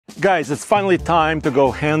Guys, it's finally time to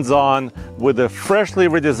go hands-on with the freshly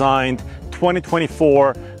redesigned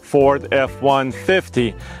 2024 Ford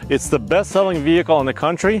F-150. It's the best-selling vehicle in the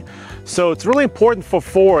country, so it's really important for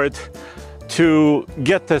Ford to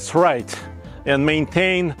get this right and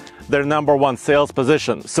maintain their #1 sales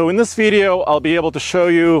position. So in this video, I'll be able to show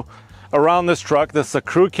you around this truck. This is a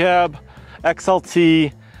crew cab,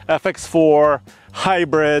 XLT, FX4,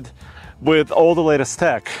 hybrid with all the latest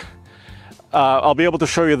tech. I'll be able to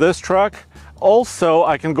show you this truck. Also,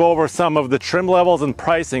 I can go over some of the trim levels and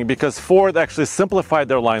pricing because Ford actually simplified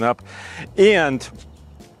their lineup and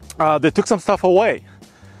they took some stuff away.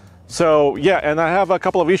 So yeah, and I have a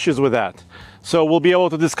couple of issues with that. So we'll be able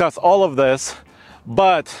to discuss all of this,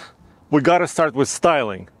 but we gotta start with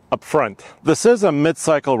styling up front. This is a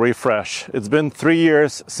mid-cycle refresh. It's been 3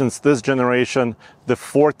 years since this generation, the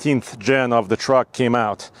 14th gen of the truck came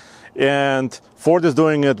out. And Ford is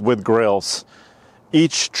doing it with grills.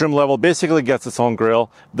 Each trim level basically gets its own grill.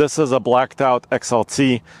 This is a blacked out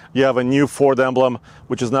XLT. You have a new Ford emblem,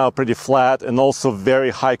 which is now pretty flat and also very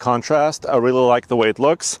high contrast. I really like the way it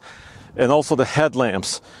looks. And also the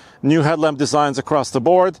headlamps. New headlamp designs across the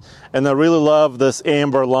board. And I really love this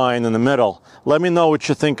amber line in the middle. Let me know what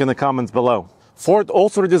you think in the comments below. Ford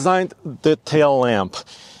also redesigned the tail lamp.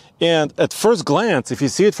 And at first glance, if you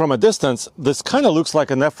see it from a distance, this kind of looks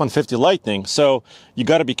like an F-150 Lightning. So you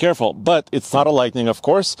got to be careful. But it's not a Lightning, of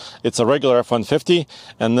course. It's a regular F-150.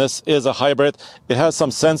 And this is a hybrid. It has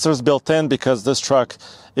some sensors built in because this truck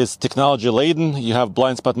is technology laden. You have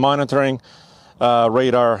blind spot monitoring,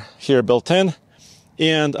 radar here built in.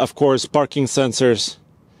 And of course, parking sensors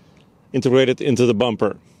integrated into the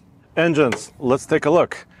bumper. Engines, let's take a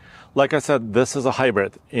look. Like I said, this is a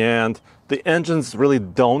hybrid, and the engines really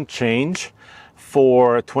don't change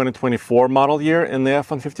for 2024 model year in the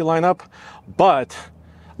F-150 lineup, but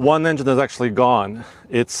one engine is actually gone.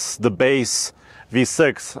 It's the base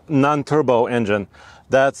V6 non-turbo engine.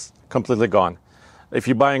 That's completely gone. If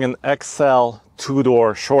you're buying an XL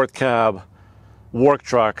two-door short cab work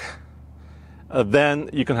truck, then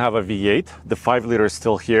you can have a V8. The 5-liter is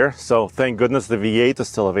still here, so thank goodness the V8 is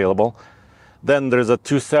still available. Then there's a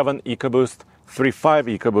 2.7 EcoBoost, 3.5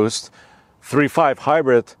 EcoBoost, 3.5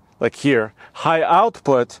 hybrid, like here, high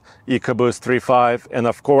output EcoBoost 3.5, and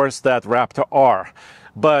of course that Raptor R.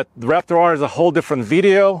 But the Raptor R is a whole different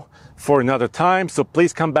video for another time, so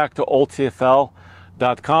please come back to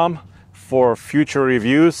oldtfl.com for future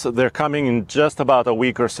reviews. They're coming in just about a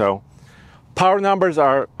week or so. Power numbers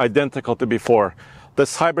are identical to before.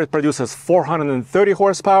 This hybrid produces 430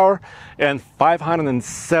 horsepower and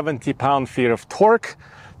 570 pound-feet of torque,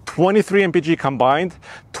 23 mpg combined,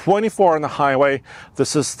 24 on the highway.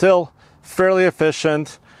 This is still fairly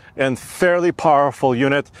efficient and fairly powerful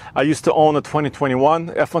unit. I used to own a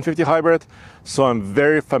 2021 F-150 hybrid, so I'm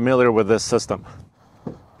very familiar with this system.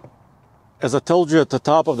 As I told you at the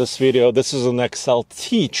top of this video, this is an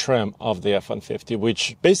XLT trim of the F-150,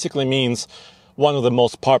 which basically means one of the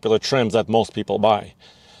most popular trims that most people buy.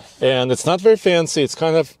 And it's not very fancy. It's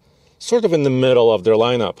kind of sort of in the middle of their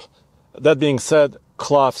lineup. That being said,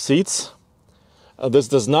 cloth seats. This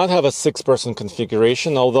does not have a 6-person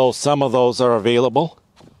configuration, although some of those are available.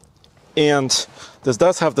 And this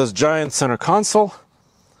does have this giant center console.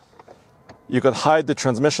 You could hide the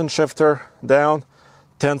transmission shifter down,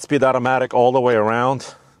 10-speed automatic all the way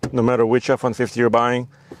around, no matter which F-150 you're buying.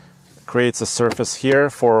 Creates a surface here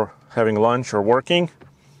for having lunch or working.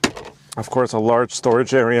 Of course, a large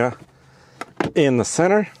storage area in the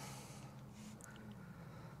center.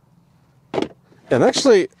 And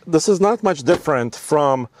actually, this is not much different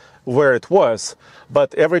from where it was,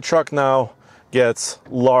 but every truck now gets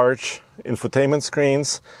large infotainment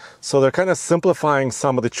screens. So they're kind of simplifying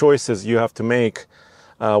some of the choices you have to make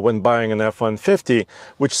when buying an F-150,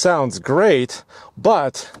 which sounds great,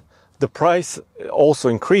 but the price also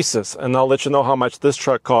increases, and I'll let you know how much this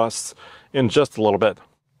truck costs in just a little bit.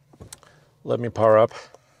 Let me power up.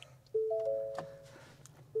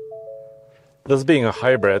 This being a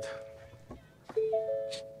hybrid,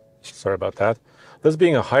 sorry about that. This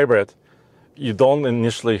being a hybrid, you don't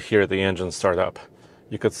initially hear the engine start up.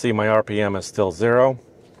 You could see my RPM is still 0,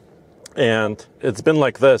 and it's been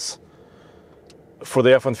like this for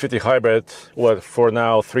the F-150 hybrid, for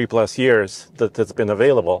now 3+ years that it's been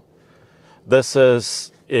available. This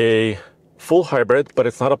is a full hybrid, but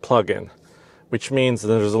it's not a plug-in, which means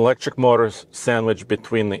there's an electric motor sandwiched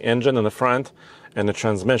between the engine in the front and the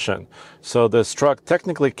transmission. So this truck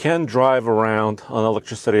technically can drive around on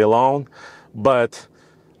electricity alone, but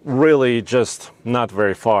really just not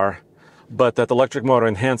very far. but that electric motor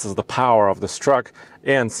enhances the power of this truck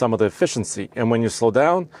and some of the efficiency. And when you slow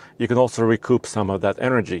down, you can also recoup some of that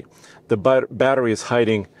energy. The battery is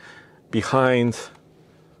hiding behind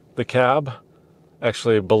the cab,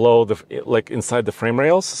 actually below like inside the frame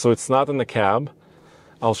rails, so it's not in the cab.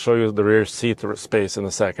 I'll show you the rear seat space in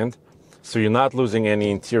a second. So you're not losing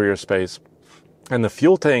any interior space. And the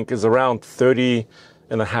fuel tank is around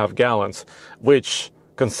 30.5 gallons, which,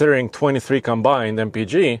 considering 23 combined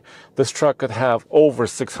MPG, this truck could have over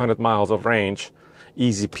 600 miles of range,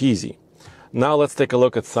 easy peasy. Now let's take a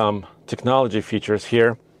look at some technology features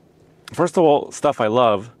here. First of all, stuff I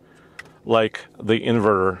love, like the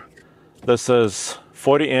inverter. This is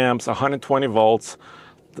 40 amps, 120 volts,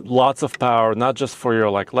 lots of power, not just for your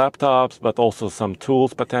like laptops, but also some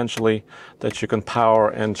tools potentially that you can power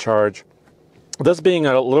and charge. This being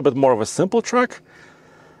a little bit more of a simple truck,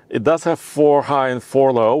 it does have 4 high and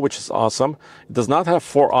 4 low, which is awesome. It does not have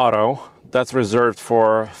 4 auto. That's reserved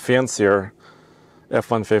for fancier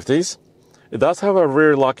F-150s. It does have a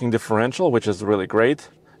rear locking differential, which is really great.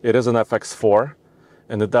 It is an FX4,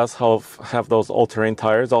 and it does have those all-terrain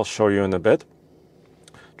tires. I'll show you in a bit.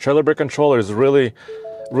 Trailer brake controller is really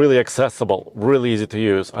accessible, really easy to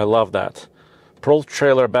use. I love that. Pro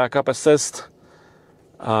trailer backup assist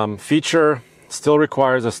feature still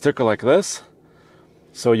requires a sticker like this.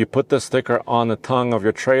 So you put the sticker on the tongue of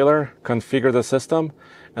your trailer, configure the system,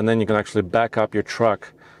 and then you can actually back up your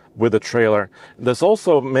truck with the trailer. This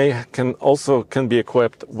also can be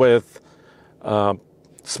equipped with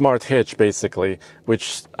smart hitch, basically,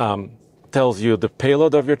 which tells you the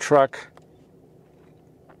payload of your truck.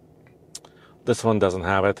 This one doesn't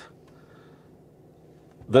have it.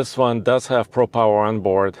 This one does have Pro Power on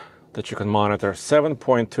board that you can monitor.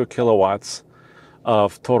 7.2 kilowatts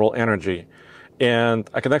of total energy. And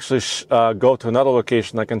I can actually go to another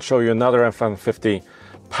location. I can show you another F-150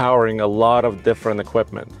 powering a lot of different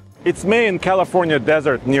equipment. It's made in California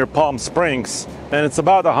desert near Palm Springs, and it's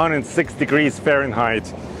about 106 degrees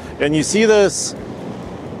Fahrenheit. And you see this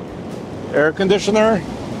air conditioner?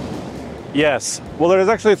 Yes. Well, there's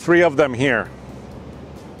actually 3 of them here.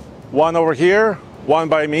 One over here, one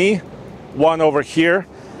by me, one over here.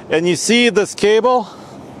 And you see this cable?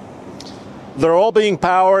 They're all being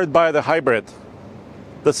powered by the hybrid.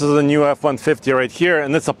 This is a new F-150 right here,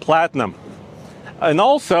 and it's a platinum. And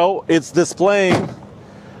also, it's displaying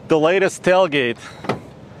the latest tailgate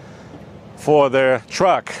for the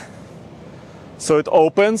truck. So it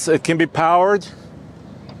opens, it can be powered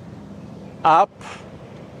up,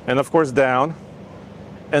 and of course down.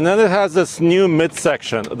 And then it has this new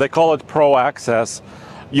midsection. They call it Pro Access.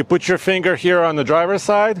 You put your finger here on the driver's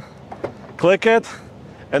side, click it,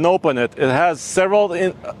 and open it. It has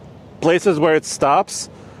several places where it stops,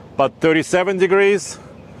 about 37 degrees,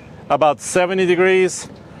 about 70 degrees,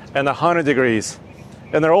 and 100 degrees.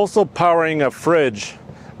 And they're also powering a fridge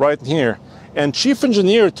right here. And Chief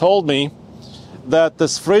Engineer told me that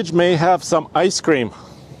this fridge may have some ice cream.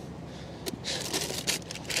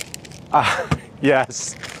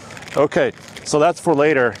 Yes. Okay, so that's for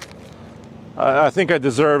later. I think I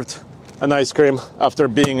deserved an ice cream after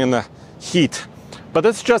being in the heat. But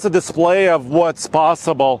it's just a display of what's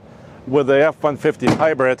possible with the F-150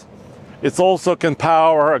 hybrid. It also can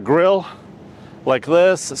power a grill like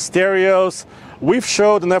this, stereos. We've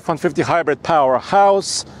showed an F-150 hybrid power a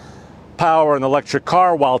house, power an electric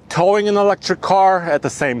car while towing an electric car at the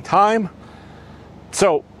same time.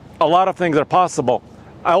 So a lot of things are possible.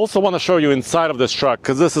 I also want to show you inside of this truck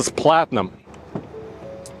because this is platinum.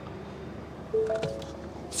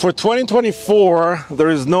 For 2024, there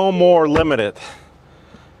is no more limited.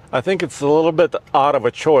 I think it's a little bit out of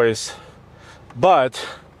a choice, but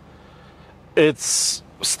it's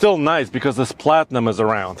still nice because this platinum is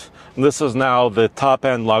around. And this is now the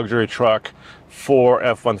top-end luxury truck for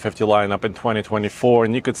F-150 lineup in 2024,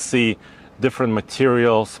 and you could see different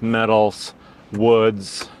materials, metals,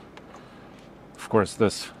 woods. Of course,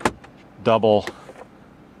 this double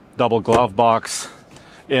glove box.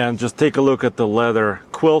 And just take a look at the leather.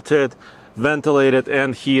 Quilted, ventilated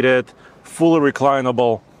and heated, fully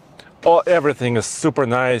reclinable. Everything is super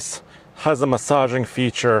nice. Has a massaging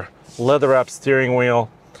feature, leather wrap steering wheel.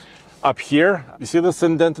 Up here, you see this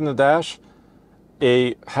indent in the dash?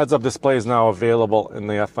 A heads-up display is now available in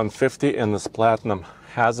the F-150, and this Platinum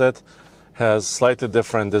has it. Has slightly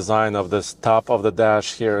different design of this top of the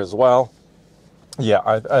dash here as well. Yeah,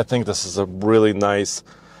 I think this is a really nice,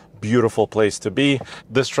 beautiful place to be.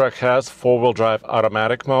 This truck has four-wheel drive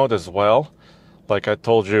automatic mode as well. Like I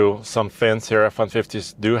told you, some fancier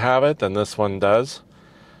F-150s do have it, and this one does.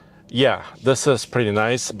 Yeah, this is pretty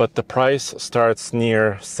nice, but the price starts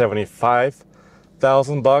near $75,000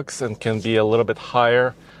 $1,000 and can be a little bit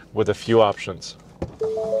higher with a few options.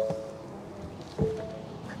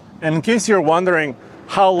 And in case you're wondering,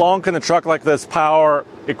 how long can a truck like this power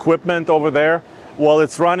equipment over there? Well,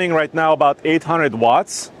 it's running right now about 800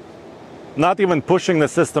 watts, not even pushing the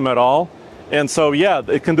system at all. And so, yeah,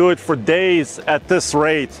 it can do it for days at this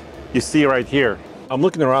rate you see right here. I'm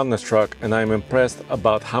looking around this truck and I'm impressed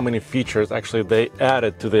about how many features actually they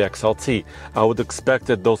added to the XLT. I would expect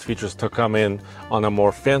that those features to come in on a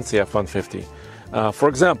more fancy F-150. For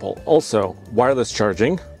example, also wireless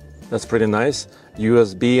charging. That's pretty nice.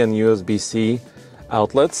 USB and USB-C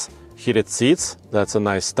outlets, heated seats, that's a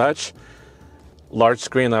nice touch. Large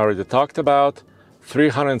screen I already talked about.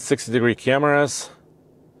 360-degree cameras,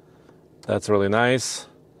 that's really nice.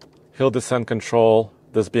 Hill descent control,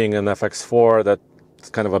 this being an FX4, that's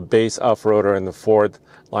kind of a base off-roader in the Ford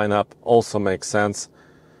lineup, also makes sense.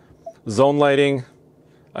 Zone lighting,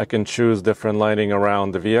 I can choose different lighting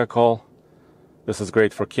around the vehicle. This is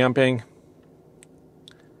great for camping.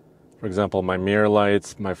 For example, my mirror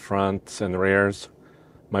lights, my fronts and rears,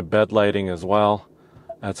 my bed lighting as well.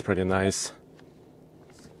 That's pretty nice.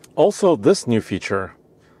 Also, this new feature.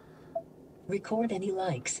 Record any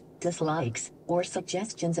likes, dislikes, or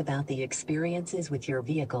suggestions about the experiences with your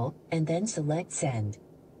vehicle, and then select send.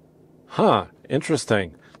 Huh,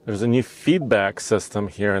 interesting. There's a new feedback system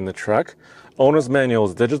here in the truck. Owner's manual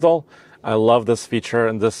is digital. I love this feature,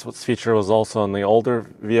 and this feature was also on the older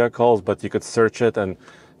vehicles, but you could search it and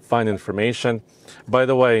find information. By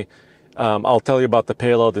the way, I'll tell you about the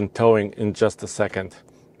payload and towing in just a second.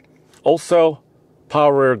 Also,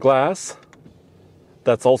 power rear glass.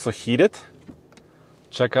 That's also heated.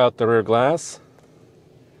 Check out the rear glass.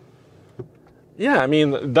 Yeah, I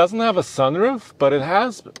mean, it doesn't have a sunroof, but it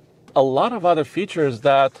has a lot of other features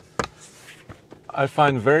that I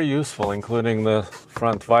find very useful, including the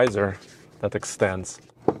front visor that extends.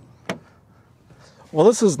 Well,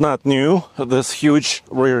 this is not new, this huge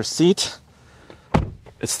rear seat.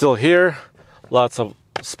 It's still here, lots of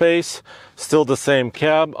space, still the same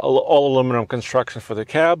cab, all aluminum construction for the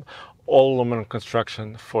cab, all aluminum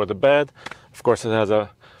construction for the bed. Of course, it has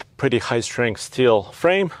a pretty high-strength steel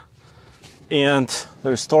frame, and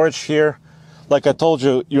there's storage here. Like I told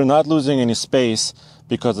you, you're not losing any space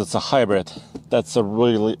because it's a hybrid. That's a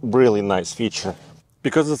really, really nice feature.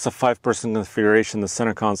 Because it's a 5-person configuration, the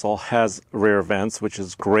center console has rear vents, which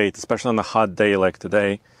is great, especially on a hot day like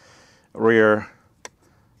today. Rear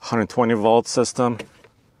 120-volt system.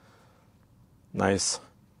 Nice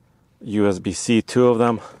USB-C, 2 of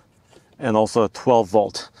them, and also a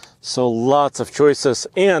 12-volt. So lots of choices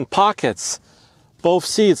and pockets. Both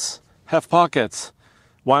seats have pockets.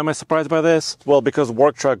 Why am I surprised by this? Well, because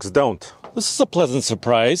work trucks don't. This is a pleasant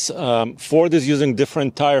surprise. Ford is using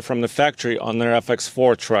different tire from the factory on their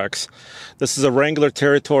FX4 trucks. This is a Wrangler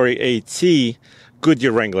Territory AT,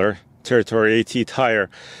 Goodyear Wrangler Territory AT tire,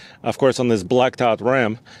 of course, on this blacked out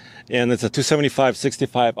rim. And it's a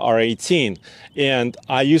 275/65 R18. And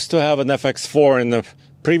I used to have an FX4 in the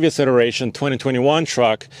previous iteration, 2021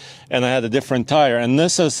 truck, and I had a different tire. And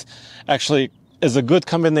this is a good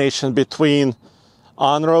combination between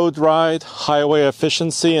on-road ride, highway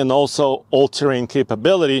efficiency, and also all-terrain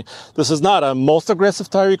capability. This is not a most aggressive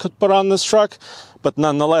tire you could put on this truck, but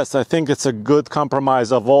nonetheless, I think it's a good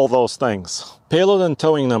compromise of all those things. Payload and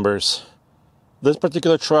towing numbers. This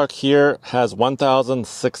particular truck here has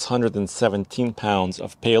 1,617 pounds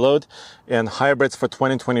of payload, and hybrids for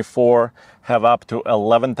 2024 have up to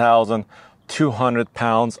 11,200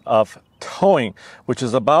 pounds of towing, which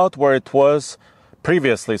is about where it was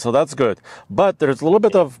previously, so that's good. But there's a little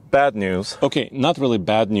bit of bad news. Okay, not really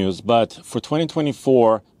bad news, but for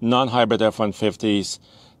 2024, non-hybrid F-150s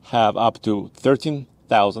have up to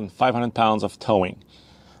 13,500 pounds of towing.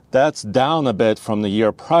 That's down a bit from the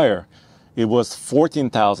year prior. It was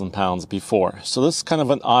 14,000 pounds before. So this is kind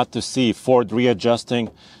of an odd to see Ford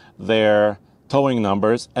readjusting their towing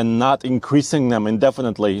numbers and not increasing them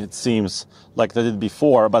indefinitely, it seems like they did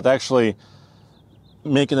before, but actually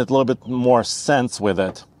making it a little bit more sense with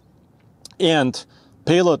it. And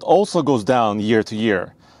payload also goes down year to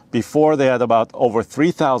year. Before they had about over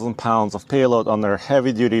 3,000 pounds of payload on their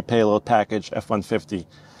heavy-duty payload package F-150.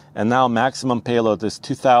 And now maximum payload is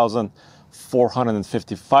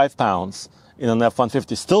 2,455 pounds in an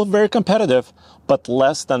F-150. Still very competitive, but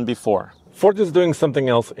less than before. Ford is doing something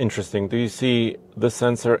else interesting. Do you see the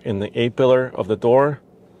sensor in the A-pillar of the door?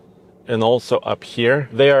 And also up here,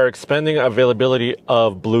 they are expanding availability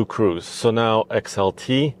of Blue Cruise. So now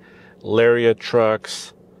XLT, Lariat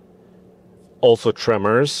trucks, also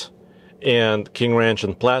Tremors, and King Ranch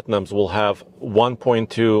and Platinums will have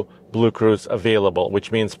 1.2 Blue Cruise available,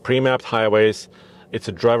 which means pre-mapped highways It's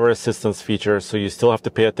a driver assistance feature, so you still have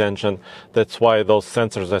to pay attention. That's why those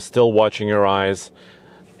sensors are still watching your eyes,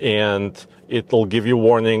 and it'll give you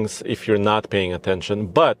warnings if you're not paying attention.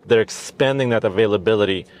 But they're expanding that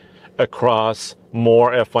availability across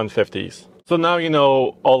more F-150s. So now you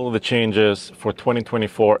know all of the changes for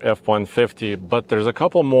 2024 F-150, but there's a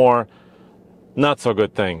couple more not so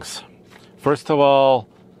good things. First of all,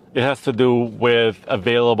 it has to do with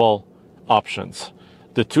available options.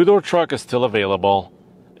 The two-door truck is still available,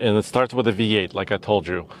 and it starts with a V8, like I told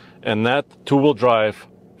you. And that two-wheel drive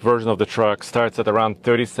version of the truck starts at around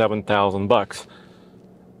 $37,000,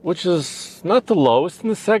 which is not the lowest in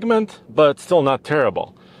the segment, but still not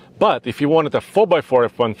terrible. But if you wanted a 4x4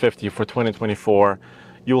 F-150 for 2024,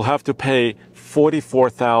 you'll have to pay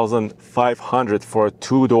 $44,500 for a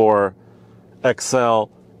two-door XL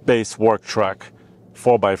base work truck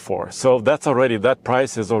 4x4. So that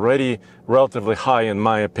price is already relatively high in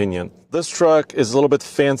my opinion. This truck is a little bit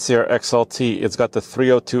fancier XLT. It's got the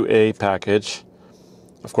 302A package.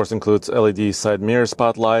 Of course, includes LED side mirror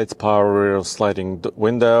spotlights, power rear sliding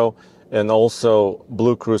window, and also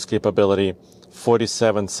Blue Cruise capability,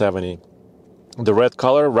 $4,770. The red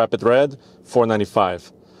color, Rapid Red,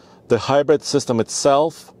 $495. The hybrid system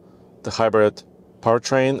itself, the hybrid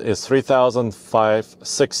powertrain, is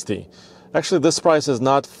 $3,560. Actually, this price is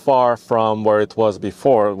not far from where it was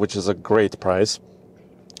before, which is a great price.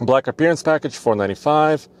 Black appearance package,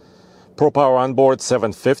 $495. Pro Power onboard,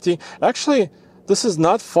 $750. Actually, this is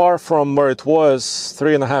not far from where it was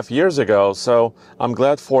 3.5 years ago, so I'm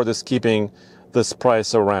glad Ford is keeping this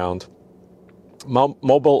price around.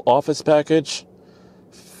 Mobile office package,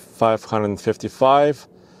 $555,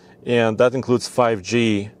 and that includes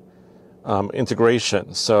 5G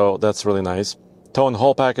integration, so that's really nice. Tow and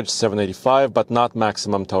haul package, $785, but not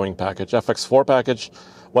maximum towing package. FX4 package,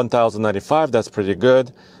 $1,095, that's pretty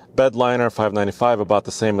good. Bed liner, $595, about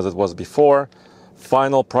the same as it was before.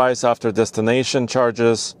 Final price after destination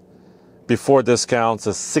charges, before discounts,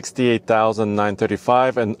 is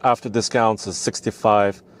 $68,935, and after discounts is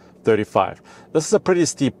 $65,35. This is a pretty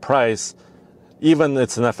steep price, even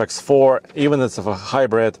it's an FX4, even it's a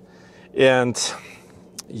hybrid, and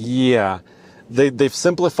yeah, they've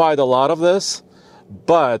simplified a lot of this,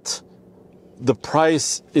 but the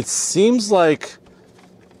price, it seems like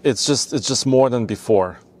it's just more than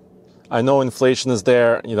before. I know inflation is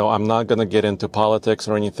there, I'm not going to get into politics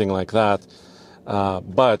or anything like that,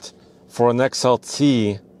 but for an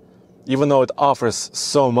XLT, even though it offers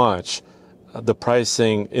so much, the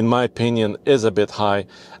pricing, in my opinion, is a bit high.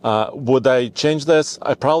 Would I change this?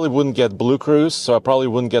 I probably wouldn't get Blue Cruise, so I probably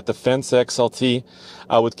wouldn't get the fancy XLT.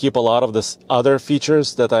 I would keep a lot of the other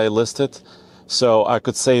features that I listed, so I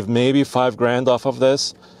could save maybe $5,000 off of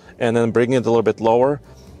this and then bring it a little bit lower.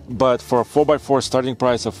 But for a 4x4 starting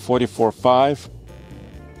price of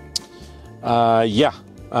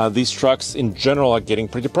 $44,500, these trucks in general are getting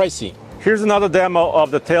pretty pricey. Here's another demo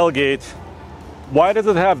of the tailgate. Why does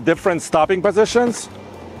it have different stopping positions?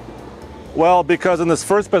 Well, because in this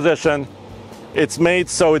first position, it's made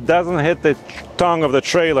so it doesn't hit the tongue of the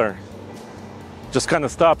trailer. Just kind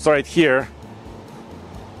of stops right here.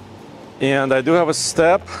 And I do have a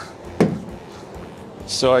step,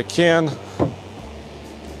 so I can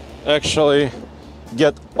actually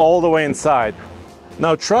get all the way inside.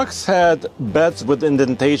 Now, trucks had beds with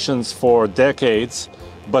indentations for decades,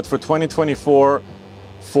 but for 2024,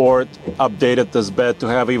 Ford updated this bed to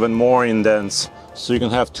have even more indents. So you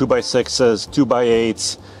can have 2x6s,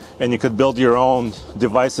 2x8s, and you could build your own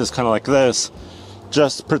devices kind of like this,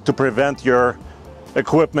 just to prevent your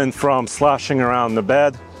equipment from sloshing around the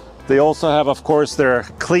bed. They also have, of course, their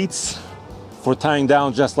cleats for tying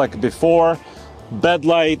down just like before, bed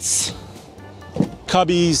lights,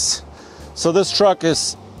 cubbies. So this truck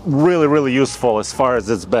is really, really useful as far as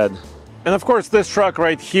its bed. And of course, this truck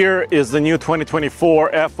right here is the new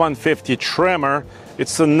 2024 F-150 Tremor.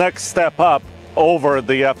 It's the next step up over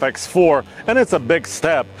the FX4, and it's a big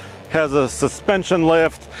step. It has a suspension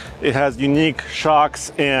lift, it has unique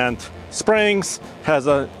shocks and springs, has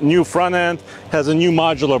a new front end, has a new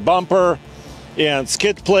modular bumper, and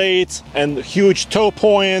skid plates, and huge toe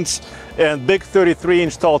points, and big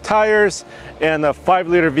 33-inch tall tires, and a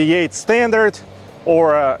 5-liter V8 standard,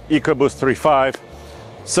 or a EcoBoost 3.5.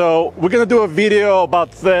 So we're gonna do a video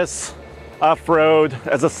about this off-road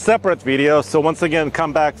as a separate video, so once again,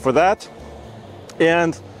 come back for that.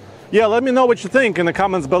 And yeah, let me know what you think in the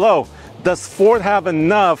comments below. Does Ford have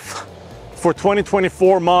enough for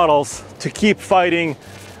 2024 models to keep fighting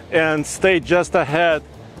and stay just ahead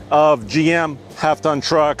of GM half-ton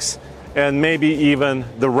trucks and maybe even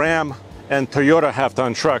the Ram and Toyota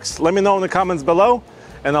half-ton trucks? Let me know in the comments below,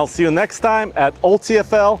 and I'll see you next time at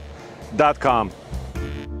oldtfl.com.